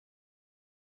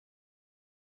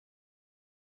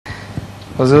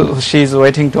Huzur, she is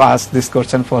waiting to ask this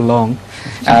question for long.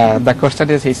 The question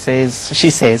is, she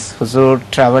says, Huzur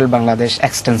traveled Bangladesh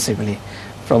extensively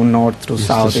from north to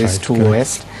south, east to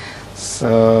west.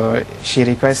 So she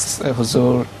requests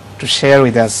Huzur to share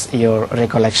with us your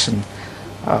recollection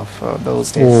of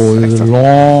those days. Oh, these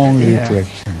long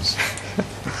recollections.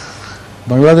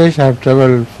 Bangladesh I have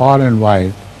traveled far and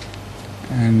wide,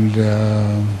 and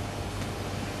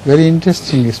very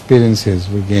interesting experiences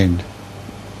were gained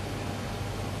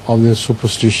of their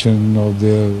superstition, of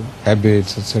their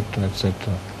habits, etc.,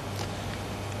 etc.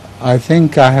 I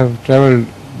think I have traveled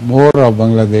more of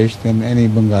Bangladesh than any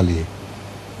Bengali.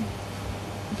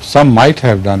 Some might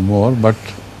have done more, but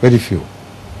very few.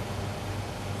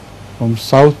 From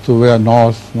south to where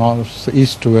north,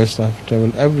 east to west, I have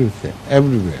traveled everything,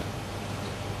 everywhere.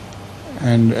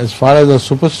 And as far as the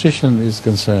superstition is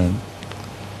concerned,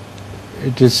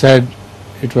 it was said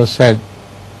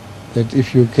that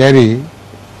if you carry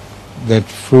that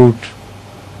fruit,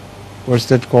 what's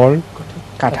that called?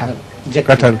 Kathal.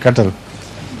 Kathal.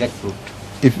 Jackfruit.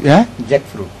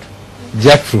 Jackfruit.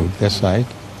 Jackfruit, that's right.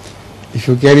 If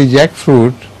you carry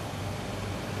jackfruit,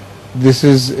 this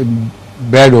is a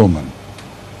bad omen.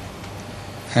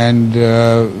 And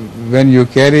when you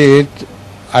carry it,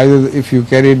 either if you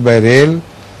carry it by rail,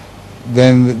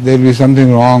 then there will be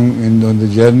something wrong on the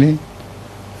journey.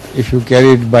 If you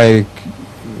carry it by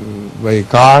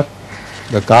car,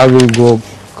 the car will go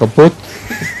kaput.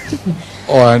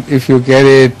 Or if you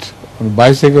carry it on a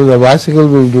bicycle, the bicycle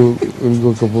will go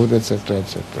kaput, etc.,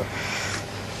 etc.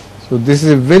 So this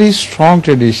is a very strong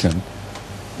tradition.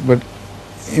 But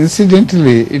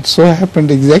incidentally, it so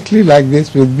happened exactly like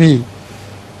this with me.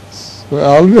 So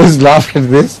I always laugh at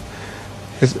this.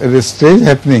 At the strange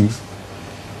happenings.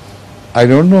 I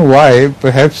don't know why.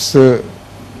 Perhaps the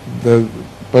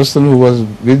person who was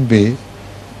with me,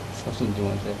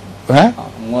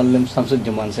 Maulum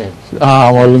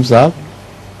Sahab,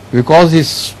 because he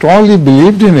strongly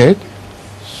believed in it,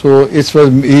 so the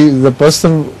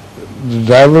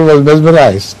driver was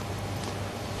mesmerized.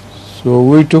 So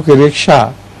we took a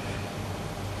rickshaw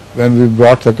when we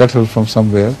brought the cattle from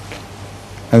somewhere,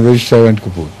 and the rickshaw went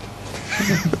kaput.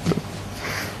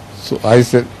 So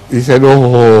he said,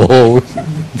 oh,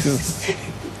 this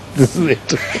is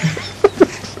it.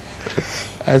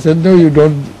 I said, no, you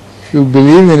don't, you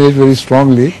believe in it very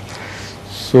strongly,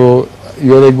 so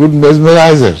you're a good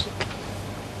mesmerizer.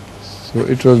 So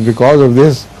it was because of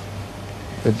this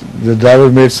that the driver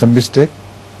made some mistake.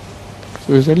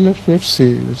 So he said, let's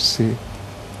see.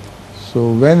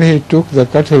 So when he took the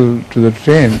cattle to the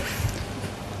train,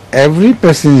 every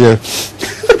passenger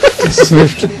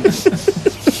sniffed.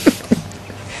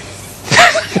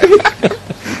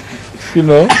 You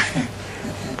know,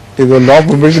 if the law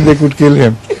permission, they could kill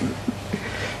him.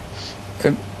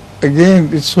 And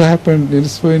again, it so happened,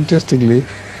 so interestingly,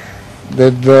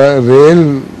 that the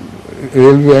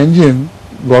railway engine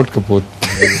got kaput.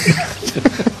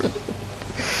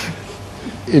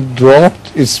 It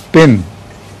dropped its pin.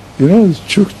 You know,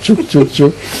 chuk.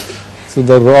 So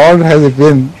the rod has a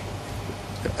pin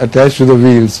attached to the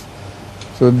wheels.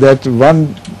 So that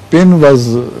one pin was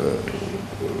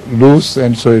loose,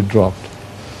 and so it dropped.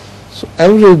 So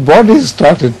everybody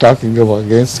started talking about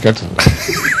against cattle.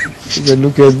 They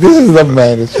look at this is the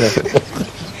man.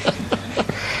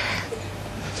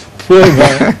 Poor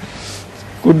guy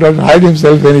could not hide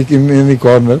himself in any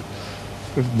corner.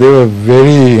 But they were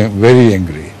very, very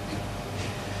angry.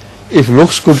 If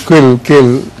looks could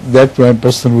kill, that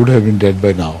person would have been dead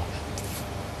by now.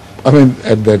 I mean,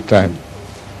 at that time.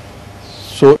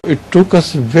 So it took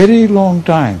us a very long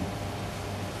time.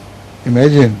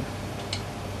 Imagine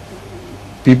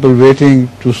people waiting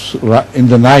in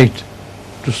the night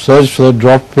to search for the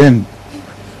dropped pin.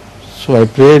 So I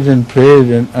prayed, and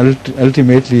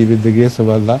ultimately, with the grace of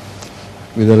Allah,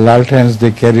 with the lanterns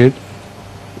they carried,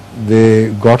 they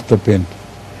got the pin.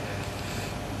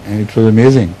 And it was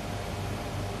amazing.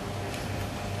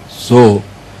 So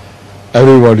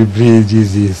everybody breathed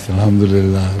easy,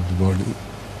 alhamdulillah, everybody.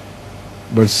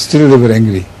 But still they were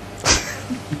angry.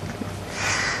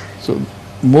 So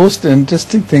most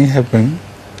interesting thing happened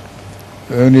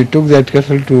when we took that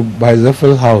cattle to Bhai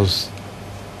Zafar's house,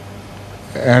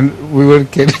 and we were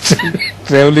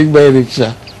traveling by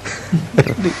rickshaw.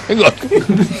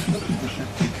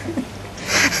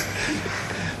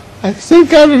 I still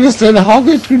can't understand how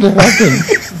it could have happened.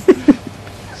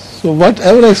 So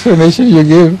whatever explanation you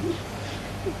give,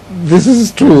 this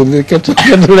is true. The cattle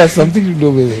has something to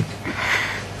do with it.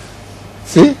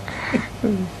 See?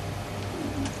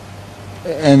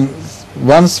 And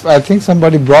once I think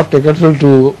somebody brought the cattle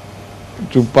to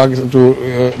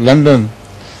London.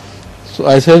 So So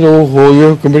I said, oh, you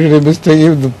have committed a mistake.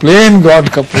 If the plane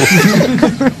got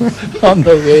kaput on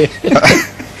the way,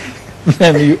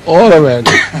 then you all aware.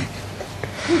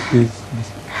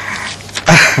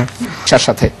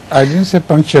 I didn't say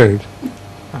punctured.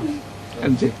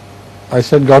 I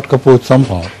said got kaput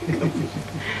somehow.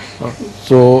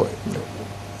 So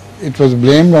it was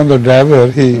blamed on the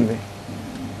driver.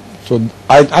 So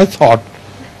I thought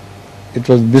it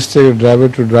was mistake of driver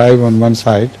to drive on one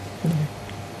side,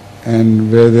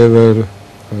 and where there were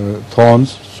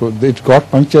thorns, so it got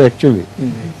punctured actually.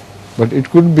 But it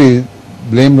could be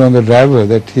blamed on the driver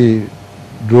that he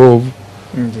drove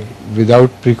without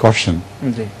precaution.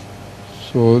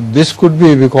 So this could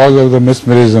be because of the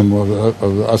mesmerism of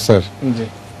the asar,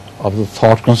 of the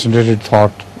thought, concentrated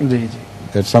thought,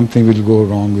 that something will go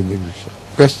wrong with the English.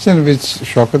 Question which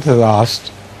Shaukat has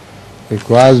asked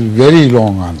requires very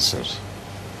long answers.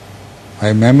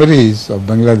 My memories of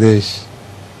Bangladesh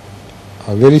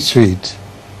are very sweet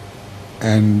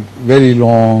and very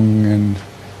long, and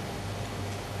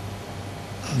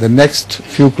the next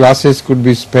few classes could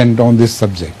be spent on this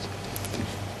subject.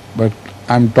 But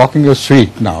I'm talking of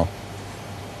sweet now.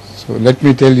 So let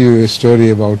me tell you a story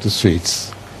about the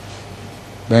sweets.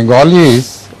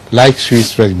 Bengalis like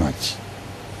sweets very much.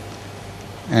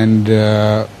 And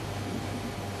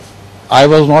I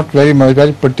was not very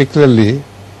particularly,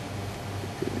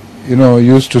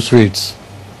 used to sweets.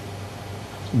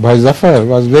 Bhai Zafar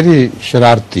was very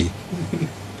shararti.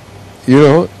 He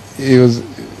was,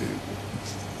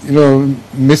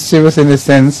 mischievous in a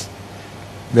sense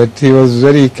that he was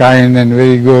very kind and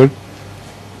very good,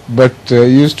 but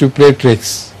used to play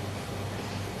tricks.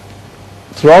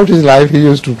 Throughout his life, he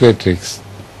used to play tricks.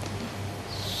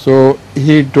 So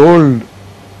he told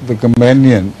the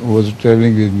companion who was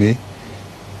traveling with me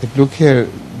that, look here,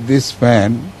 this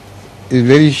man is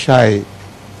very shy,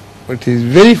 but he is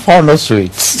very fond of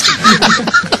sweets.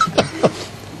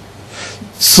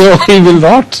 So he will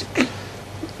not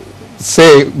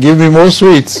say, give me more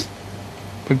sweets,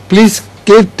 but please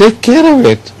take care of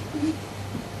it.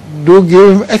 Do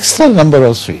give him extra number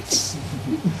of sweets.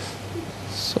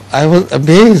 So I was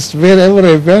amazed. Wherever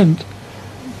I went,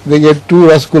 they get 2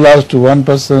 rasgullas to one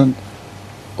person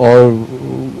or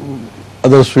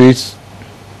other sweets,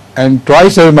 and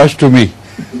twice as much to me.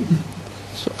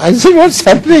 So I said, what's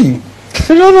happening? He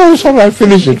said, no, it's all right,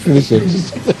 finish it.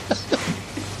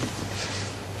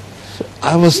 So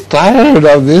I was tired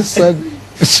of this, and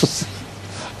it was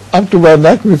up to my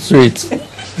neck with sweets.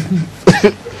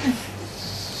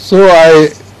 So I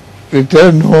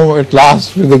returned home at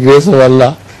last with the grace of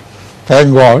Allah,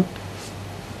 thank God.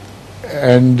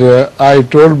 And I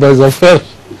told my Zafar,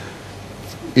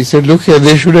 he said, look here,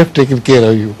 they should have taken care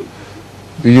of you.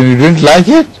 You didn't like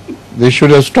it, they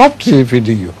should have stopped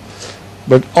feeding you.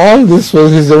 But all this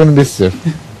was his own mischief.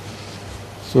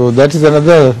 So that is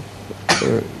another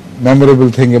memorable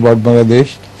thing about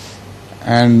Bangladesh.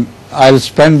 And I'll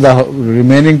spend the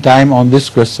remaining time on this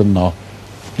question now.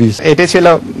 Please. Now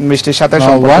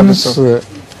once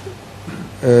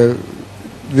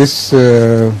this,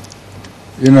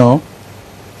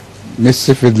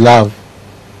 mischief with love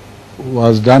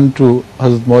was done to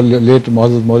late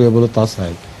Hazrat Maulvi Abul Atta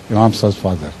Sahib, Imam Sahib's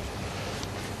father.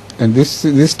 And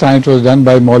this time it was done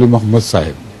by Maulvi Muhammad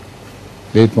Sahib,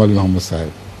 late Maulvi Muhammad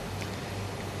Sahib.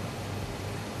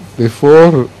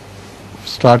 Before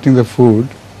starting the food,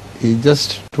 he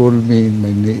just told me in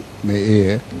my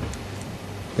ear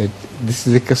that this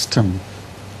is a custom,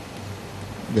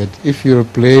 that if your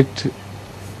plate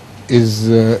is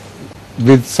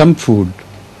with some food,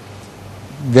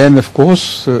 then of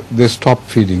course they stop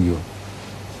feeding you.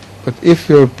 But if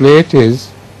your plate is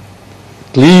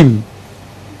clean,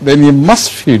 then he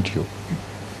must feed you.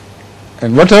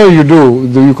 And whatever you do,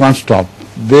 you can't stop.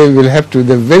 They will have to,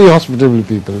 they're very hospitable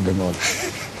people in Bengal.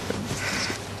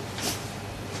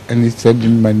 And he said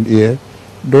in my ear,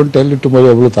 don't tell it to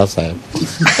Maulvi Abul Atta Sahib.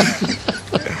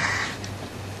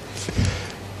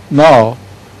 Now,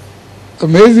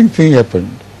 amazing thing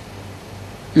happened.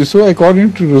 So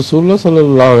according to Rasulullah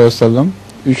sallallahu alaihi wasallam,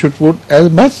 you should put as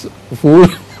much food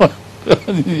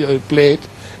on your plate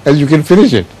as you can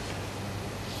finish it.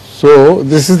 So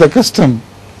this is the custom.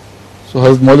 So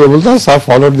Hazrat Maulvi Abul Atta Sahib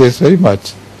followed this very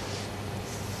much.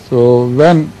 So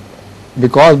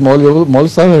because Maulvi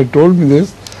Sahib had told me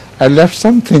this, I left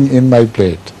something in my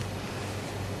plate.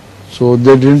 So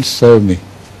they didn't serve me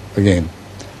again.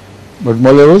 But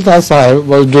Maulvi Abul Atta Sahib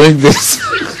was doing this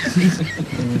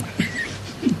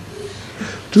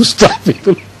to stop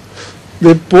people.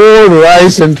 They poured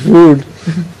rice and food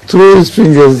through his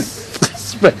fingers,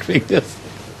 spread fingers,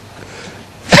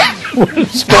 wouldn't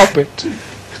stop it.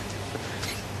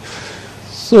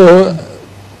 So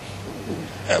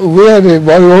we had a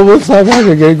Mauly Sahib had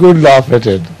a very good laugh at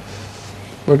it,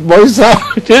 but Mauly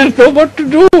Sahib didn't know what to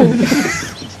do.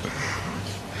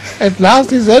 At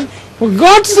last he said, "For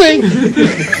God's sake,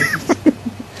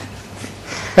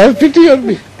 have pity on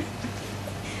me.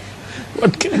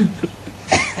 What can I do?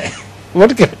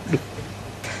 What can I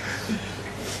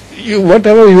do?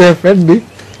 Whatever you have fed me,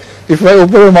 if I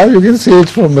open my mouth, you can see it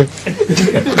from me.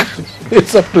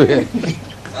 It's up to him."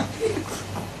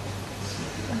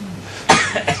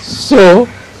 So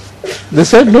they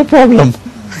said, "No problem.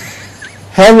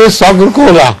 Have a soccer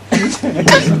cola."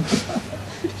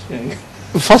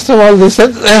 First of all, they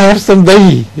said, "Have some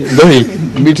dahi,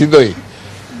 meaty dahi."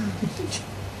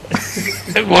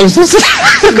 Also said,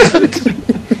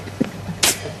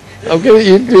 "How can I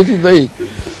eat meaty dahi?"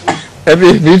 And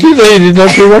if meaty dahi did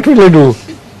not do, what will I do?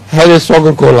 Have a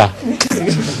soccer cola.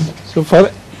 So for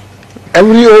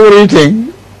every overeating,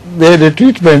 they had a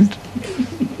treatment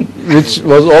which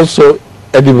was also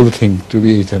edible thing to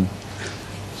be eaten.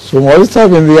 So Mauly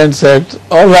Sahib in the end said,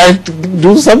 "All right,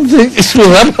 do something to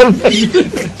rub on my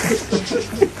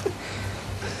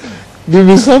give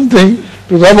me something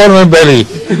to rub on my belly,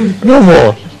 no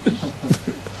more."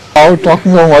 Now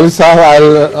talking about Mauly Sahib,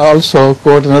 I'll also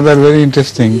quote another very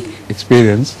interesting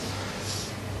experience,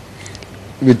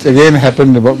 which again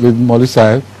happened with Mauly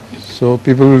Sahib. So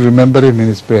people will remember him in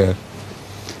his prayer,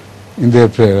 in their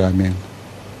prayer, I mean.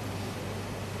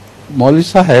 Mauly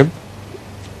Sahib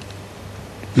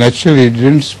naturally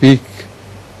didn't speak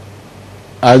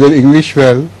either English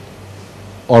well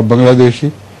or Bangladeshi,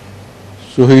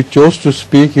 so he chose to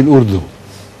speak in Urdu.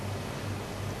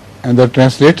 And the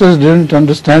translators didn't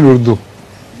understand Urdu.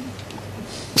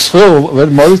 So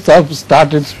when Mauly Sahib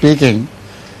started speaking,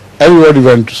 everybody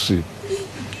went to sleep.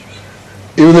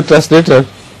 Even the translator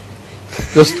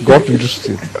just got into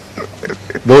sleep,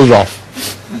 dozed off.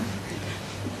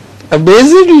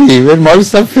 Amazingly, when Mauly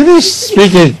Sahib finished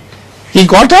speaking, he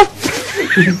got up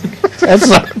and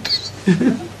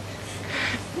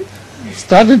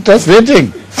started translating.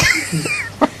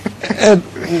 And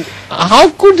how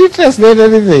could he translate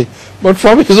anything? But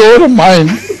from his own mind,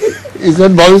 he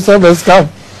said, "Mauly Sahib has come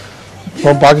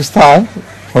from Pakistan,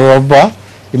 from Abba.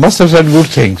 He must have said good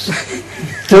things."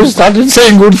 So he started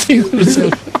saying good things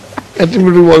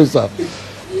attributed to Mauly Sahib.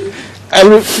 And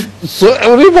so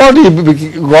everybody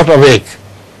got awake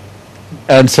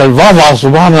and said, "Wow, wow,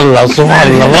 subhanallah,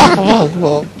 subhanallah, wow,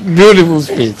 wow, beautiful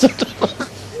speech."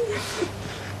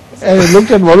 And he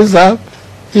looked at Mauly Sahib,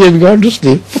 he had gone to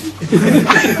sleep.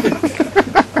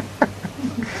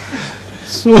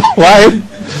 So while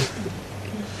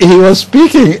he was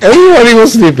speaking, everybody was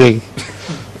sleeping.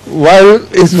 While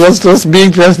it was just being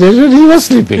translated, he was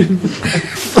sleeping.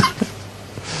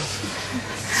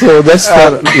 So that's the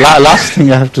last thing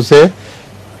I have to say.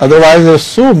 Otherwise, there are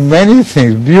so many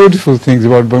things, beautiful things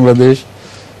about Bangladesh,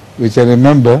 which I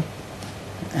remember,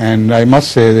 and I must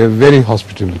say they're very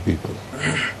hospitable people.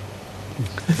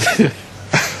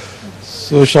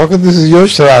 So Shaukat, this is your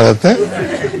shararat.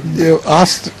 You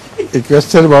asked a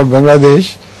question about Bangladesh,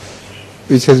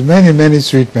 which has many, many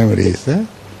sweet memories.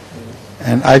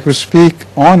 And I could speak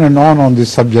on and on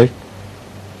this subject,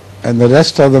 and the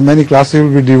rest of the many classes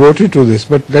will be devoted to this,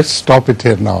 but let's stop it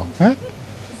here now.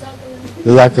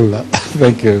 Jazakallah.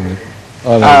 Thank you.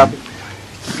 All right.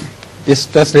 Yes,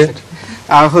 that's it.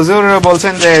 হুজুর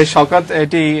বলছেন যে শওকত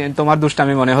এটি তোমার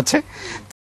দুষ্টামি মনে হচ্ছে,